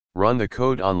Run the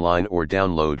code online or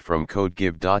download from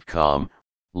codegive.com,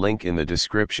 link in the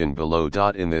description below.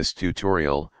 In this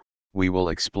tutorial, we will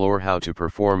explore how to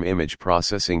perform image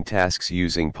processing tasks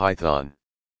using Python.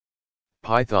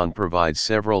 Python provides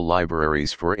several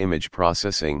libraries for image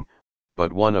processing,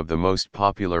 but one of the most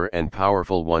popular and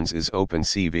powerful ones is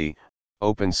opencv,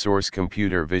 open source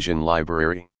computer vision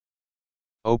library.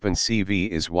 opencv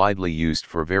is widely used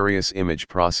for various image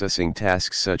processing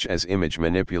tasks such as image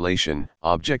manipulation,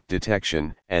 object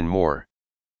detection, and more.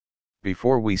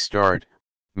 Before we start,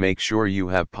 make sure you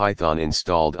have Python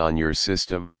installed on your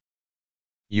system.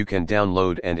 You can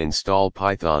download and install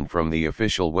Python from the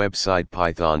official website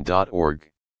python.org.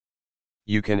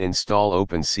 You can install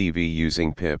opencv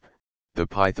using pip, the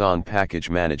Python package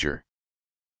manager.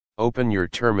 Open your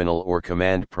terminal or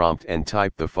command prompt and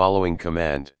type the following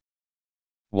command.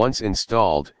 Once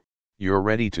installed, you're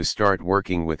ready to start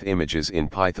working with images in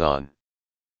Python.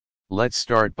 Let's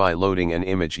start by loading an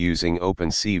image using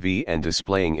opencv and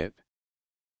displaying it.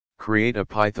 Create a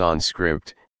Python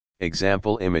script,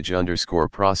 example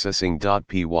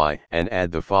image_processing.py, and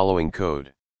add the following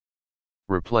code.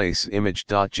 Replace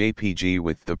image.jpg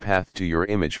with the path to your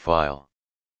image file.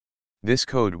 This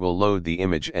code will load the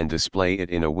image and display it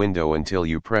in a window until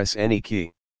you press any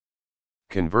key.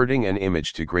 Converting an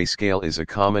image to grayscale is a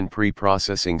common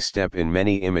pre-processing step in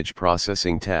many image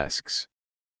processing tasks.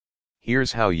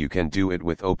 Here's how you can do it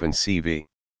with opencv.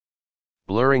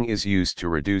 Blurring is used to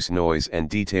reduce noise and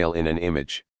detail in an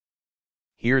image.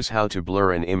 Here's how to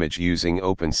blur an image using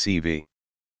opencv.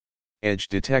 Edge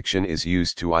detection is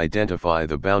used to identify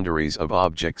the boundaries of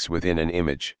objects within an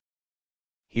image.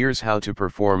 Here's how to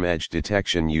perform edge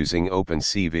detection using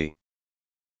opencv.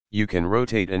 You can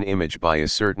rotate an image by a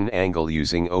certain angle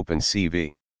using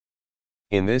opencv.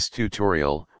 In this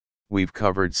tutorial, we've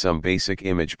covered some basic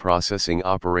image processing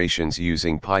operations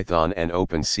using Python and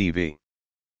opencv.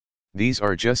 These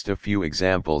are just a few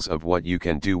examples of what you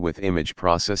can do with image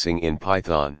processing in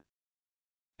Python.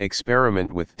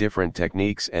 Experiment with different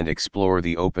techniques and explore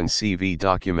the opencv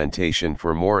documentation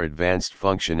for more advanced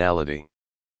functionality.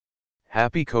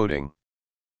 Happy coding!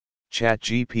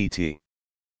 ChatGPT